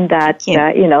 Yeah. Beyond that,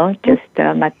 just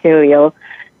material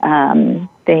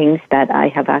things that I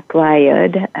have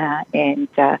acquired and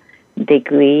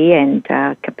degree and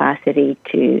capacity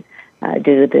to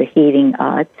do the healing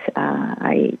arts.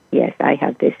 I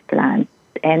have this plan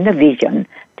and the vision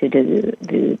to do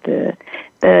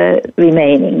the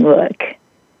remaining work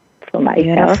for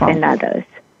myself and others.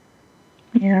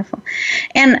 Beautiful.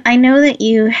 And I know that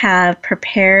you have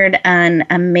prepared an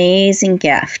amazing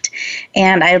gift,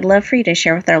 and I'd love for you to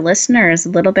share with our listeners a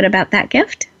little bit about that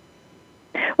gift.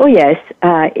 Oh, yes.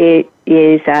 It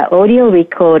is an audio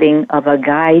recording of a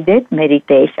guided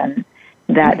meditation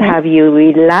that have you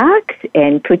relax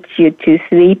and puts you to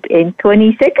sleep in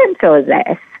 20 seconds or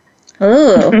less.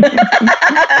 Oh.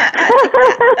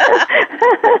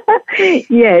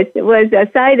 Yes, it was a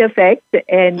side effect,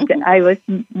 and I was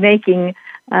making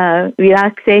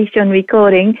relaxation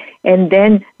recording, and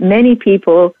then many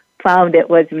people found it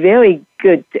was very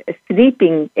good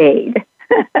sleeping aid.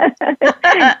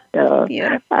 So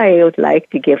beautiful. I would like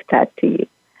to give that to you.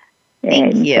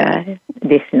 Thank you.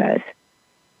 Listeners.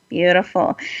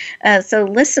 Beautiful. So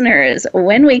listeners,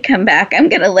 when we come back, I'm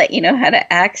going to let you know how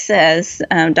to access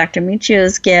Dr.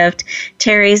 Michio's gift,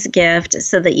 Terry's gift,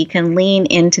 so that you can lean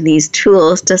into these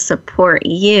tools to support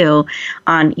you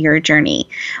on your journey.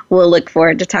 We'll look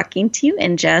forward to talking to you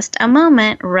in just a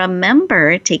moment.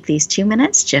 Remember, take these 2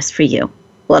 minutes just for you.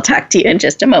 We'll talk to you in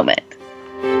just a moment.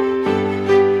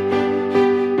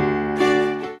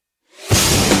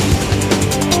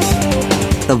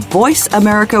 The Voice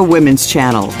America Women's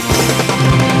Channel.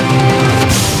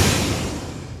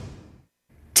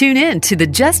 Tune in to the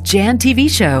Just Jan TV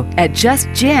show at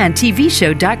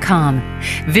justjantvshow.com.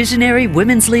 Visionary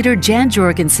women's leader Jan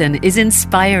Jorgensen is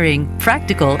inspiring,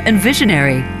 practical, and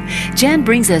visionary. Jan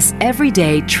brings us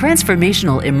everyday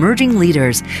transformational emerging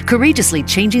leaders, courageously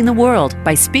changing the world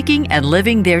by speaking and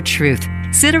living their truth.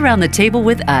 Sit around the table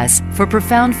with us for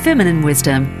profound feminine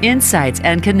wisdom, insights,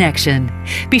 and connection.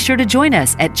 Be sure to join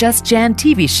us at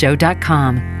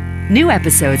justjantvshow.com. New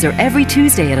episodes are every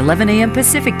Tuesday at 11 a.m.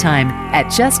 Pacific Time at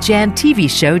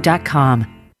justjantvshow.com.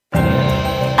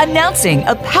 Announcing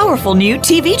a powerful new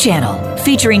TV channel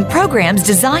featuring programs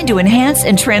designed to enhance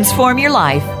and transform your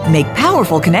life. Make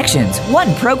powerful connections,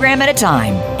 one program at a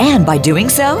time. And by doing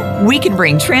so, we can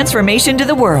bring transformation to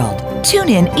the world. Tune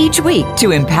in each week to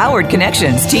Empowered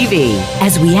Connections TV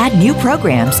as we add new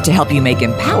programs to help you make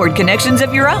empowered connections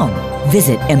of your own.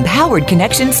 Visit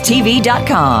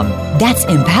empoweredconnectionstv.com. That's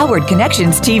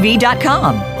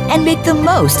empoweredconnectionstv.com. And make the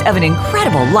most of an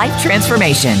incredible life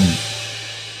transformation.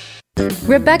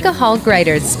 Rebecca Hall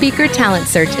Greider's Speaker Talent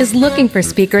Search is looking for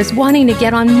speakers wanting to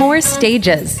get on more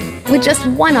stages. With just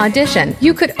one audition,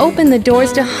 you could open the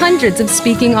doors to hundreds of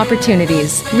speaking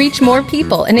opportunities, reach more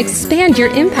people, and expand your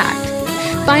impact.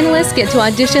 Finalists get to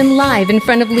audition live in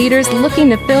front of leaders looking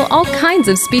to fill all kinds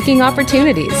of speaking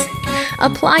opportunities.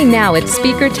 Apply now at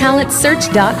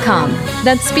speakertalentsearch.com.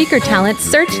 That's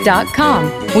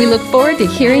speakertalentsearch.com. We look forward to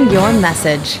hearing your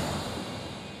message.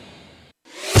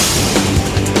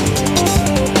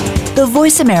 The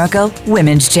Voice America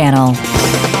Women's Channel.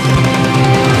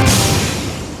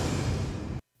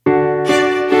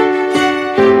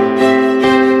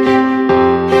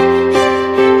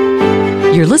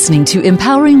 You're listening to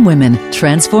Empowering Women,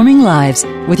 Transforming Lives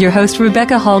with your host,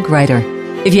 Rebecca Hall Greider.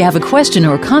 If you have a question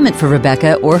or comment for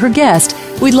Rebecca or her guest,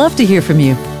 we'd love to hear from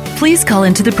you. Please call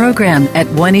into the program at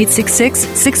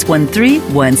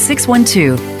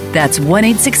 1-866-613-1612. That's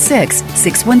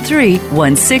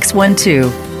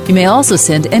 1-866-613-1612. You may also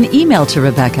send an email to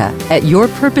Rebecca at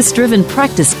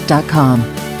yourpurposedrivenpractice.com.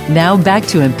 Now back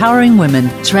to Empowering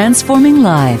Women, Transforming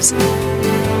Lives.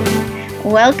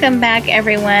 Welcome back,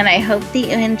 everyone. I hope that you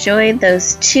enjoyed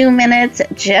those 2 minutes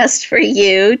just for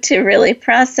you to really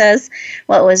process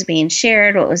what was being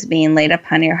shared, what was being laid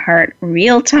upon your heart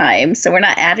real time. So we're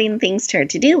not adding things to our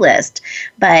to-do list,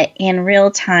 but in real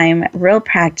time, real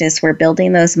practice, we're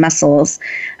building those muscles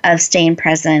of staying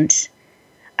present,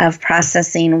 of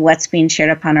processing what's being shared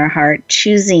upon our heart,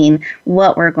 choosing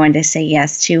what we're going to say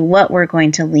yes to, what we're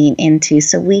going to lean into,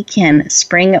 so we can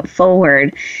spring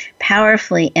forward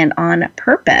powerfully and on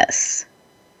purpose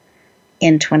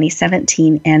in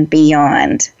 2017 and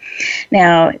beyond.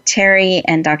 Now, Terry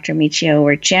and Dr. Michio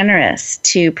were generous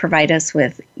to provide us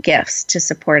with gifts to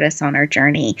support us on our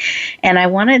journey, and I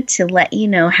wanted to let you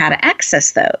know how to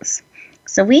access those.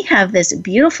 So we have this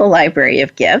beautiful library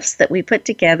of gifts that we put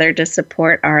together to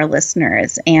support our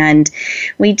listeners. And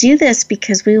we do this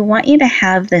because we want you to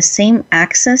have the same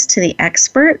access to the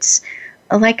experts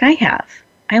like I have.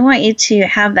 I want you to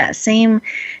have that same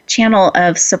channel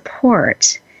of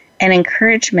support and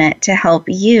encouragement to help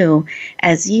you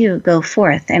as you go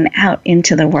forth and out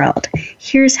into the world.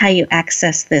 Here's how you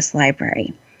access this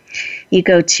library. You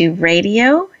go to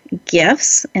Radio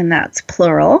Gifts, and that's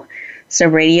plural. So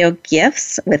Radio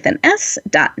Gifts with an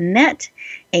S.net,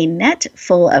 a net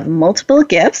full of multiple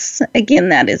gifts. Again,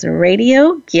 that is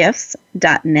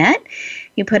radiogifts.net.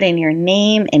 You put in your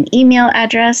name and email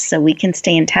address so we can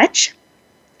stay in touch.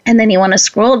 And then you want to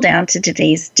scroll down to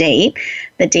today's date,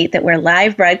 the date that we're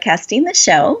live broadcasting the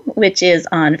show, which is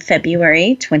on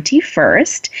February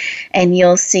 21st. And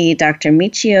you'll see Dr.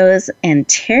 Michio's and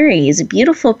Terry's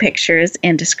beautiful pictures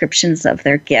and descriptions of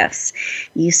their gifts.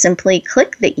 You simply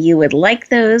click that you would like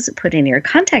those, put in your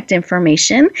contact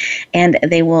information, and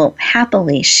they will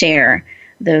happily share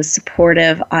those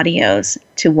supportive audios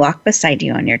to walk beside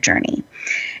you on your journey.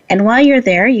 And while you're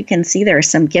there, you can see there are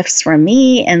some gifts from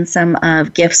me and some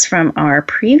of gifts from our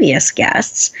previous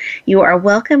guests. You are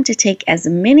welcome to take as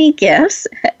many gifts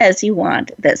as you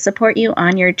want that support you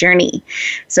on your journey.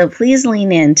 So please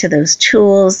lean into those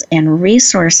tools and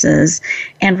resources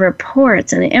and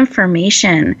reports and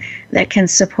information that can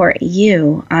support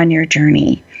you on your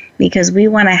journey, because we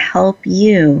want to help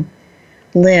you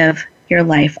live your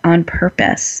life on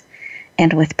purpose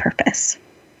and with purpose.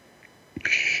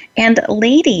 And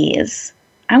ladies,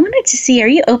 I wanted to see, are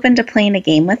you open to playing a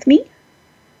game with me?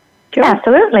 Sure.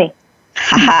 Absolutely.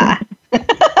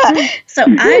 So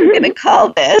I'm going to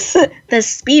call this the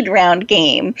speed round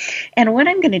game. And what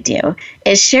I'm going to do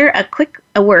is share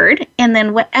a word, and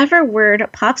then whatever word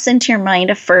pops into your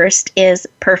mind first is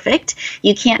perfect.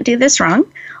 You can't do this wrong.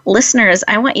 Listeners,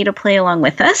 I want you to play along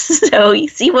with us, so you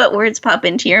see what words pop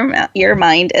into your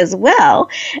mind as well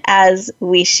as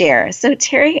we share. So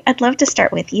Terry, I'd love to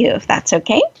start with you, if that's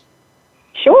okay.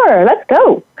 Sure, let's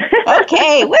go.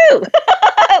 Okay, woo!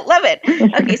 Love it.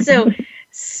 Okay, so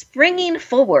springing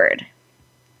forward.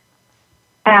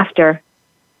 After.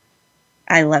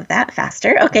 I love that.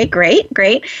 Faster. Okay, great.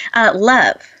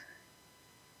 Love.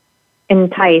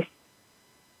 Entice.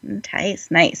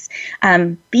 Nice.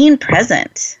 Being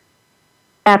present.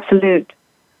 Absolute.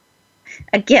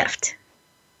 A gift.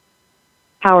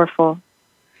 Powerful.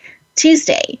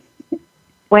 Tuesday.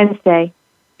 Wednesday.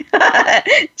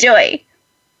 Joy.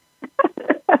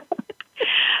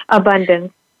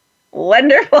 Abundance.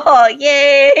 Wonderful.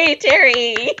 Yay,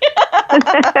 Terry.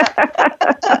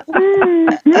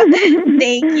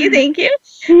 Thank you.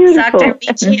 Beautiful. Dr.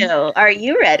 Michio, are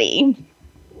you ready?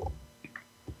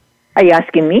 Are you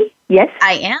asking me? Yes.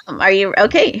 I am. Are you?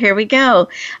 Okay, here we go.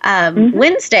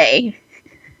 Wednesday.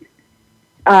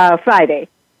 Friday.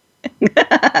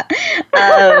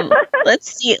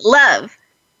 Let's see. Love.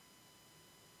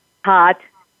 Hot.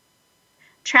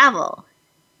 Travel.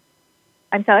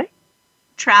 I'm sorry?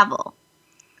 Travel.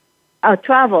 Oh,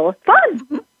 travel.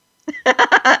 Fun.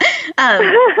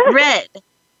 Red.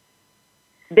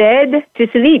 Bed to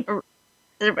sleep.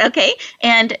 Okay.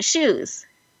 And shoes.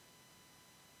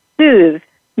 Soothe.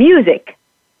 Music.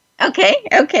 Okay.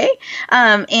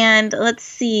 And let's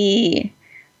see.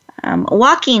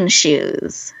 Walking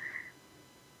shoes.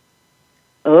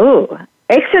 Oh,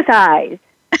 exercise.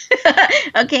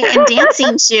 Okay. And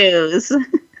dancing shoes.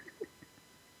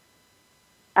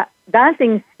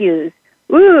 Dancing shoes.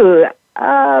 Ooh,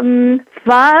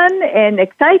 fun and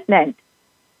excitement.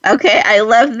 Okay, I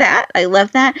love that.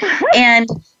 And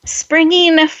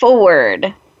springing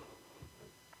forward.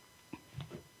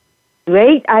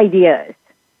 Great ideas.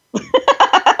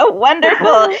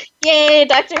 Wonderful. Yay,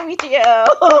 Dr. Michio.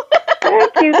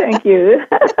 Thank you.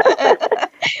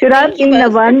 Should I be the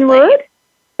one word?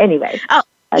 Anyway. Oh,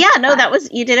 yeah, no,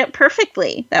 you did it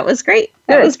perfectly. That was great.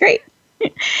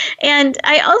 And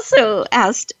I also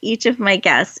asked each of my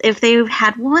guests if they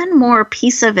had one more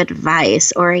piece of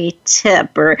advice or a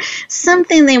tip or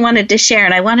something they wanted to share.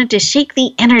 And I wanted to shake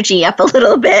the energy up a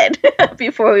little bit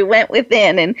before we went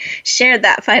within and shared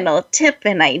that final tip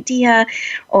and idea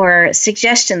or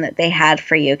suggestion that they had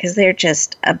for you, because they're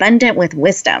just abundant with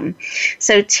wisdom.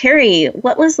 So Terry,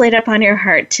 what was laid up on your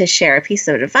heart to share a piece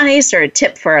of advice or a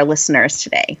tip for our listeners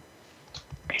today?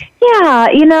 Yeah,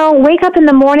 wake up in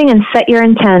the morning and set your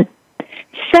intent.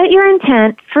 Set your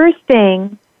intent first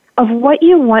thing of what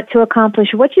you want to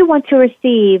accomplish, what you want to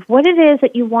receive, what it is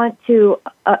that you want to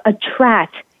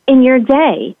attract in your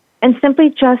day. And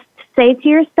simply just say to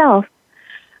yourself,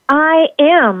 I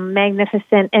am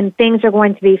magnificent and things are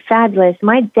going to be fabulous.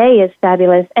 My day is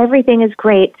fabulous. Everything is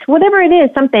great. Whatever it is,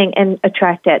 something, and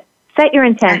attract it. Set your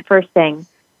intent first thing.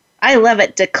 I love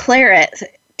it. Declare it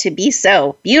to be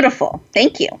so. Beautiful.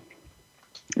 Thank you.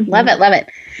 Love it, love it.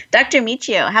 Dr.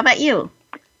 Michio, how about you?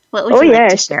 What would you like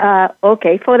to share?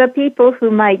 Okay, for the people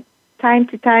who might time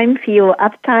to time feel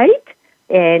uptight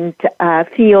and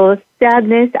feel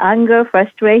sadness, anger,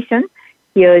 frustration,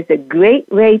 here's a great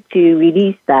way to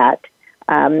release that.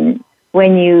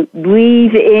 When you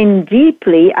breathe in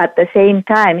deeply at the same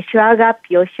time, shrug up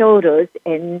your shoulders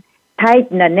and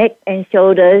tighten the neck and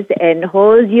shoulders and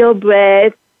hold your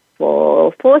breath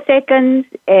for 4 seconds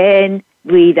and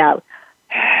breathe out.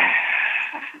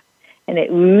 And it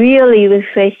really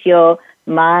refreshes your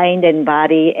mind and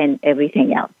body and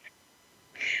everything else.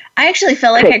 I actually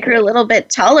felt like I grew a little bit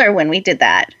taller when we did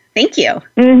that. Thank you.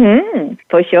 Mm-hmm.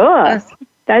 For sure.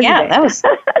 That was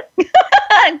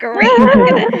great.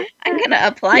 I'm gonna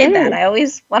apply that. I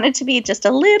always wanted to be just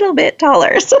a little bit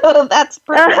taller, so that's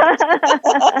perfect.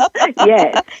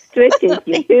 Yes, stretches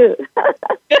you too.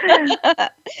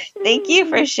 Thank you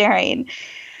for sharing.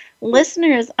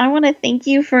 Listeners, I want to thank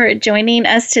you for joining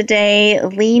us today,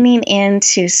 leaning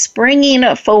into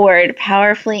springing forward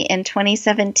powerfully in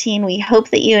 2017. We hope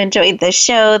that you enjoyed the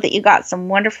show, that you got some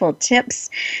wonderful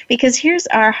tips, because here's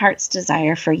our heart's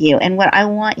desire for you. And what I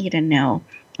want you to know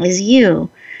is you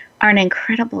are an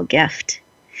incredible gift.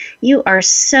 You are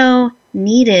so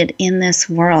needed in this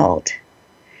world.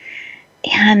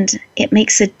 And it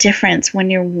makes a difference when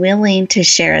you're willing to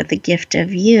share the gift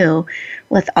of you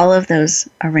with all of those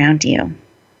around you.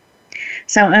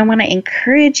 So I want to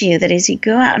encourage you that as you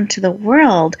go out into the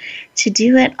world, to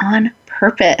do it on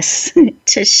purpose,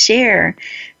 to share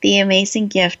the amazing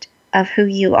gift of who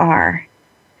you are.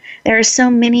 There are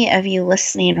so many of you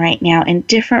listening right now in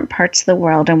different parts of the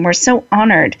world, and we're so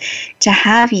honored to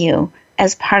have you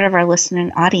as part of our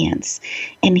listening audience.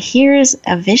 And here's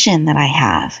a vision that I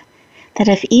have. That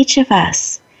if each of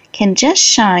us can just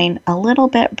shine a little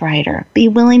bit brighter, be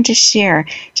willing to share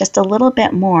just a little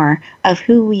bit more of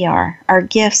who we are, our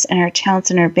gifts and our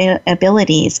talents and our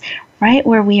abilities, right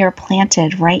where we are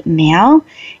planted right now,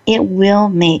 it will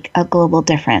make a global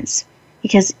difference.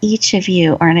 Because each of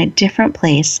you are in a different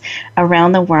place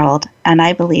around the world, and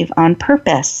I believe on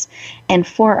purpose and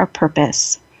for a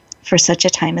purpose for such a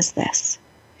time as this.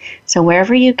 So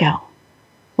wherever you go,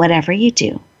 whatever you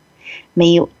do, may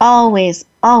you always,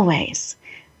 always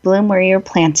bloom where you're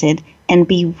planted and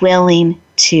be willing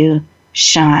to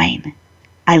shine.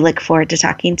 I look forward to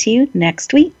talking to you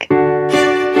next week.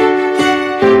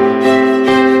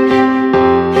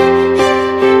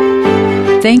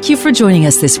 Thank you for joining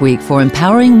us this week for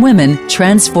Empowering Women,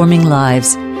 Transforming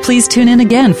Lives. Please tune in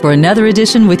again for another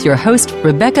edition with your host,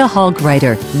 Rebecca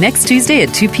Hall-Gruyter, next Tuesday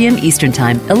at 2 p.m. Eastern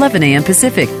Time, 11 a.m.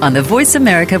 Pacific on the Voice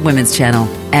America Women's Channel.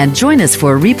 And join us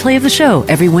for a replay of the show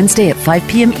every Wednesday at 5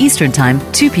 p.m. Eastern Time,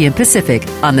 2 p.m. Pacific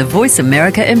on the Voice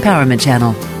America Empowerment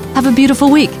Channel. Have a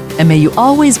beautiful week, and may you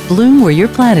always bloom where you're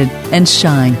planted and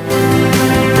shine.